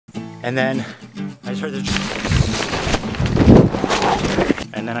And then I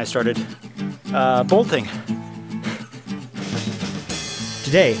started bolting.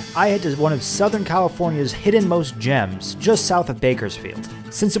 Today, I head to one of Southern California's hidden-most gems, just south of Bakersfield.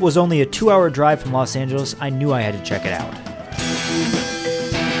 Since it was only a 2-hour drive from Los Angeles, I knew I had to check it out.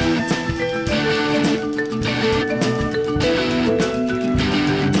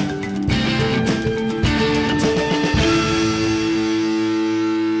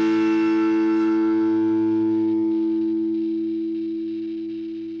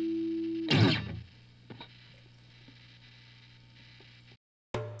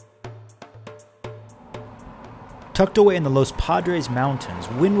 Tucked away in the Los Padres Mountains,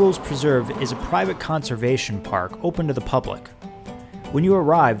 Windwolves Preserve is a private conservation park open to the public. When you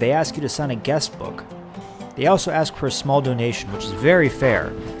arrive, they ask you to sign a guest book. They also ask for a small donation, which is very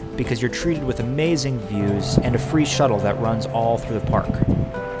fair, because you're treated with amazing views and a free shuttle that runs all through the park.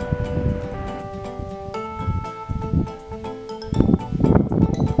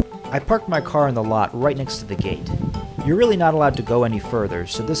 I parked my car in the lot right next to the gate. You're really not allowed to go any further,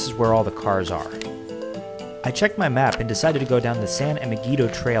 so this is where all the cars are. I checked my map and decided to go down the San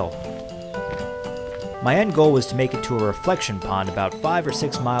Amiguito Trail. My end goal was to make it to a reflection pond about 5 or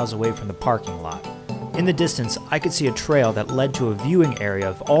 6 miles away from the parking lot. In the distance, I could see a trail that led to a viewing area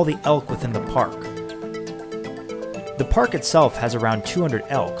of all the elk within the park. The park itself has around 200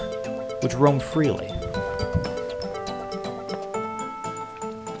 elk, which roam freely.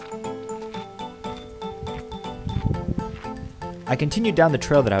 I continued down the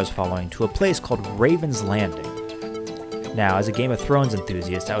trail that I was following to a place called Raven's Landing. Now, as a Game of Thrones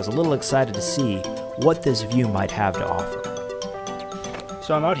enthusiast, I was a little excited to see what this view might have to offer.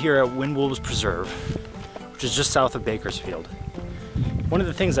 So I'm out here at Windwolves Preserve, which is just south of Bakersfield. One of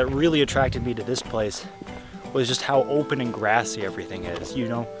the things that really attracted me to this place was just how open and grassy everything is. You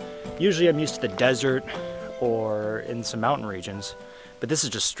know, usually I'm used to the desert or in some mountain regions, but this is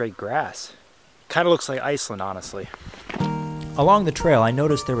just straight grass. Kind of looks like Iceland, honestly. Along the trail, I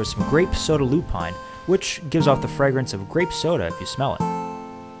noticed there was some grape soda lupine, which gives off the fragrance of grape soda if you smell it.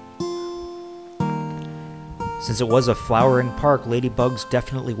 Since it was a flowering park, ladybugs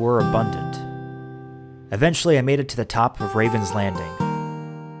definitely were abundant. Eventually, I made it to the top of Raven's Landing.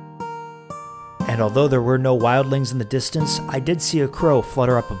 And although there were no wildlings in the distance, I did see a crow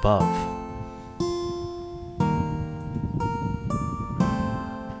flutter up above.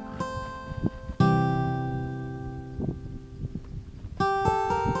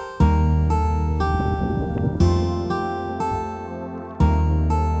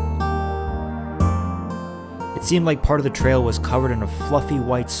 It seemed like part of the trail was covered in a fluffy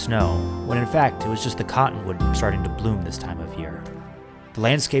white snow, when in fact it was just the cottonwood starting to bloom this time of year. The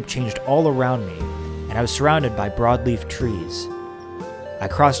landscape changed all around me, and I was surrounded by broadleaf trees. I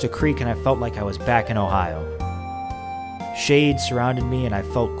crossed a creek and I felt like I was back in Ohio. Shade surrounded me and I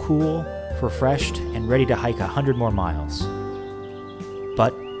felt cool, refreshed, and ready to hike 100 more miles.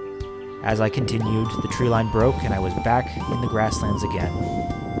 But as I continued, the tree line broke and I was back in the grasslands again.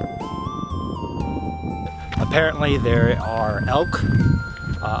 Apparently there are elk,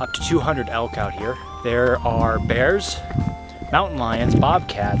 up to 200 elk out here. There are bears, mountain lions,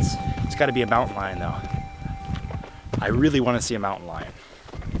 bobcats. It's got to be a mountain lion though. I really want to see a mountain lion.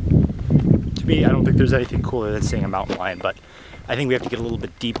 To me, I don't think there's anything cooler than seeing a mountain lion, but I think we have to get a little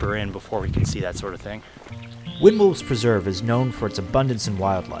bit deeper in before we can see that sort of thing. Windwolves Preserve is known for its abundance in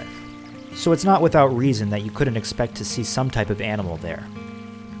wildlife, so it's not without reason that you couldn't expect to see some type of animal there.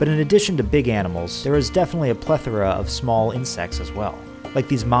 But in addition to big animals, there is definitely a plethora of small insects as well, like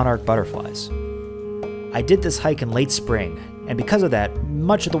these monarch butterflies. I did this hike in late spring, and because of that,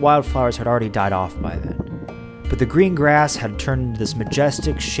 much of the wildflowers had already died off by then. But the green grass had turned into this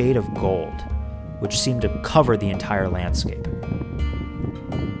majestic shade of gold, which seemed to cover the entire landscape.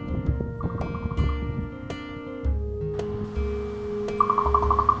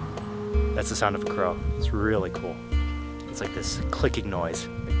 That's the sound of a crow. It's really cool. It's like this clicking noise.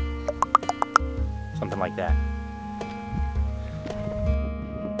 Something like that.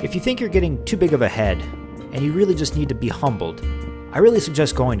 If you think you're getting too big of a head, and you really just need to be humbled, I really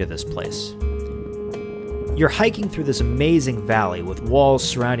suggest going to this place. You're hiking through this amazing valley with walls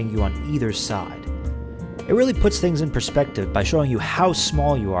surrounding you on either side. It really puts things in perspective by showing you how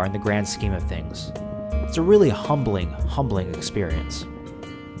small you are in the grand scheme of things. It's a really humbling experience.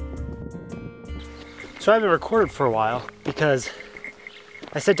 So I haven't recorded for a while because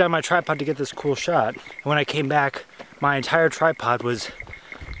I set down my tripod to get this cool shot, and when I came back, my entire tripod was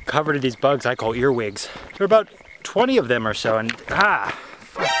covered in these bugs I call earwigs. There were about 20 of them or so, and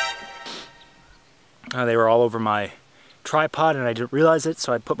they were all over my tripod and I didn't realize it,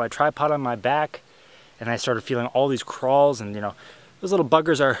 so I put my tripod on my back and I started feeling all these crawls, and you know, those little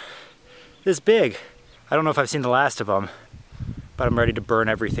buggers are this big. I don't know if I've seen the last of them, but I'm ready to burn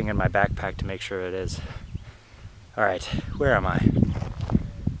everything in my backpack to make sure it is. All right, where am I?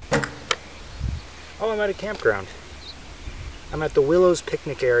 Oh, I'm at a campground. I'm at the Willows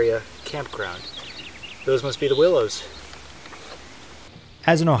Picnic Area campground. Those must be the Willows.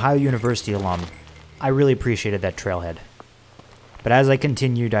 As an Ohio University alum, I really appreciated that trailhead. But as I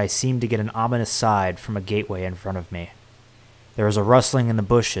continued, I seemed to get an ominous sigh from a gateway in front of me. There was a rustling in the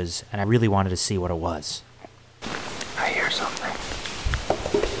bushes, and I really wanted to see what it was. I hear something.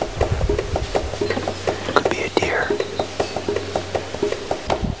 Could be a deer.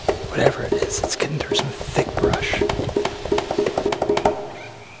 Whatever it is, it's getting through some thick brush.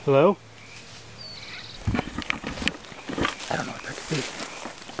 Hello? I don't know what that could be.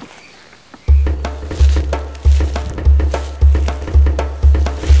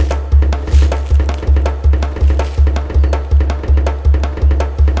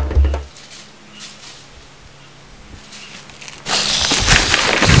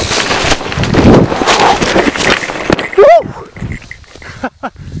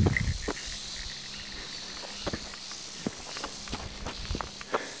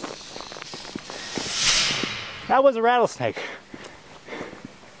 That was a rattlesnake.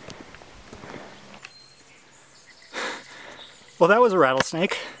 Well, that was a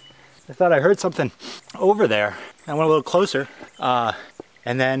rattlesnake. I thought I heard something over there. I went a little closer, and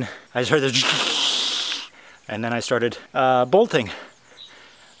then I just heard this, and then I started bolting.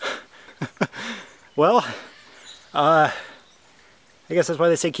 Well, I guess that's why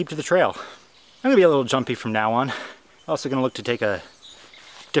they say keep to the trail. I'm gonna be a little jumpy from now on. Also gonna look to take a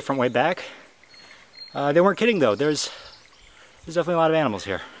different way back. They weren't kidding though. There's definitely a lot of animals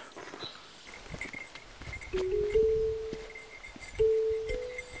here.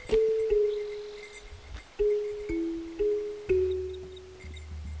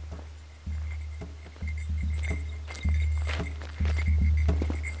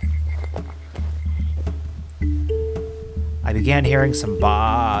 I began hearing some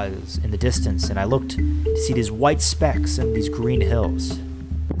baas in the distance, and I looked to see these white specks and these green hills.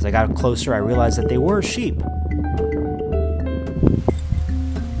 As I got closer, I realized that they were sheep.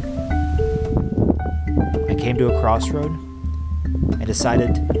 I came to a crossroad and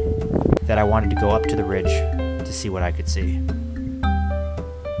decided that I wanted to go up to the ridge to see what I could see.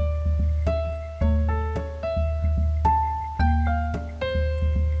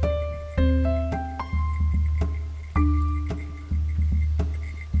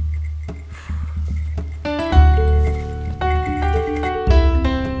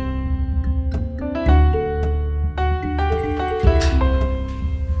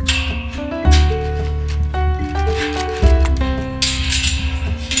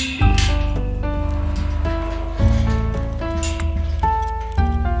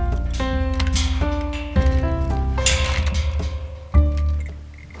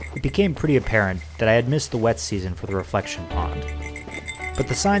 It became pretty apparent that I had missed the wet season for the reflection pond, but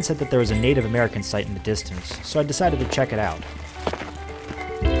the sign said that there was a Native American site in the distance, so I decided to check it out.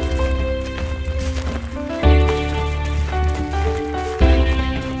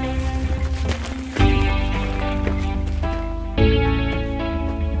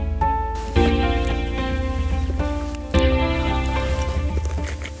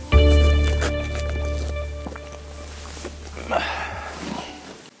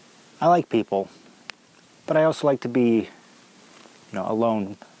 I like people, but I also like to be,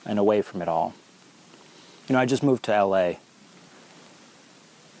 alone and away from it all. I just moved to LA,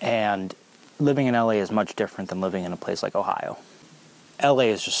 and living in LA is much different than living in a place like Ohio. LA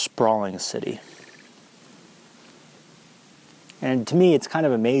is just a sprawling city. And to me, it's kind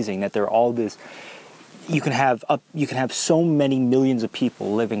of amazing that there are all this, you can have so many millions of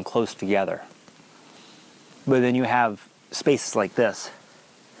people living close together. But then you have spaces like this,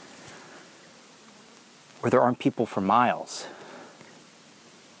 where there aren't people for miles.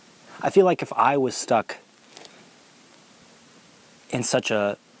 I feel like if I was stuck in such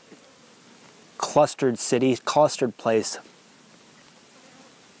a clustered city, clustered place,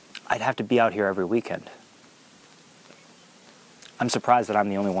 I'd have to be out here every weekend. I'm surprised that I'm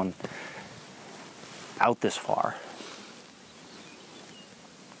the only one out this far.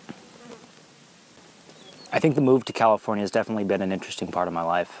 I think the move to California has definitely been an interesting part of my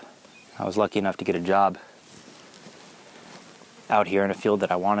life. I was lucky enough to get a job out here in a field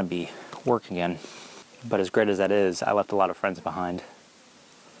that I want to be working in. But as great as that is, I left a lot of friends behind.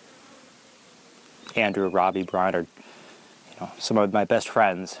 Andrew, Robbie, Brian are, some of my best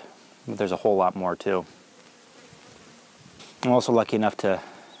friends. But there's a whole lot more too. I'm also lucky enough to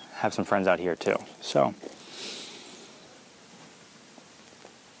have some friends out here too. So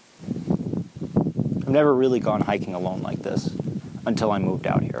I've never really gone hiking alone like this until I moved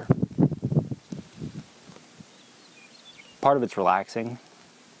out here. Part of it's relaxing.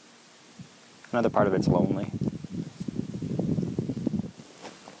 Another part of it's lonely.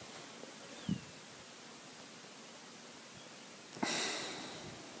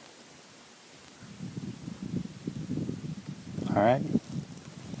 All right.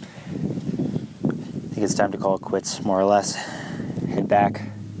 I think it's time to call it quits, more or less. Head back.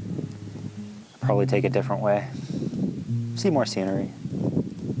 Probably take a different way. See more scenery.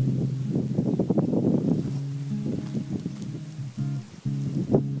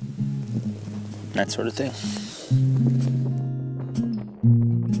 That sort of thing.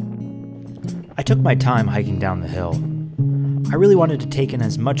 I took my time hiking down the hill. I really wanted to take in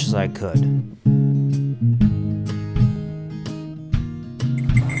as much as I could.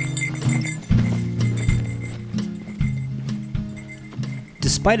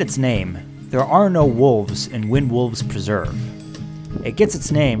 Despite its name, there are no wolves in Wind Wolves Preserve. It gets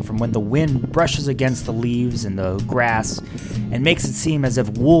its name from when the wind brushes against the leaves and the grass and makes it seem as if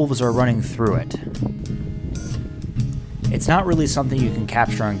wolves are running through it. It's not really something you can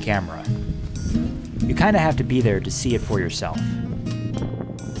capture on camera. You kind of have to be there to see it for yourself.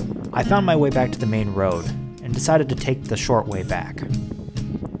 I found my way back to the main road and decided to take the short way back.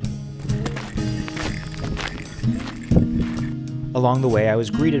 Along the way, I was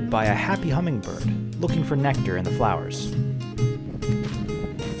greeted by a happy hummingbird looking for nectar in the flowers,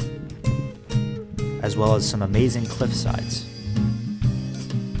 as well as some amazing cliff sides.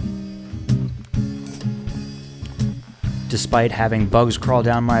 Despite having bugs crawl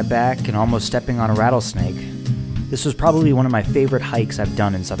down my back and almost stepping on a rattlesnake, this was probably one of my favorite hikes I've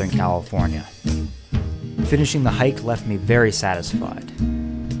done in Southern California. Finishing the hike left me very satisfied,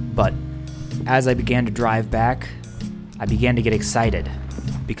 but as I began to drive back, I began to get excited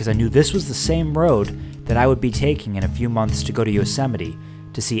because I knew this was the same road that I would be taking in a few months to go to Yosemite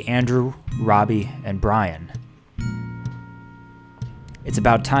to see Andrew, Robbie, and Brian. It's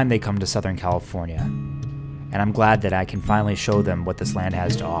about time they come to Southern California, and I'm glad that I can finally show them what this land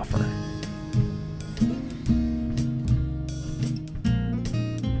has to offer.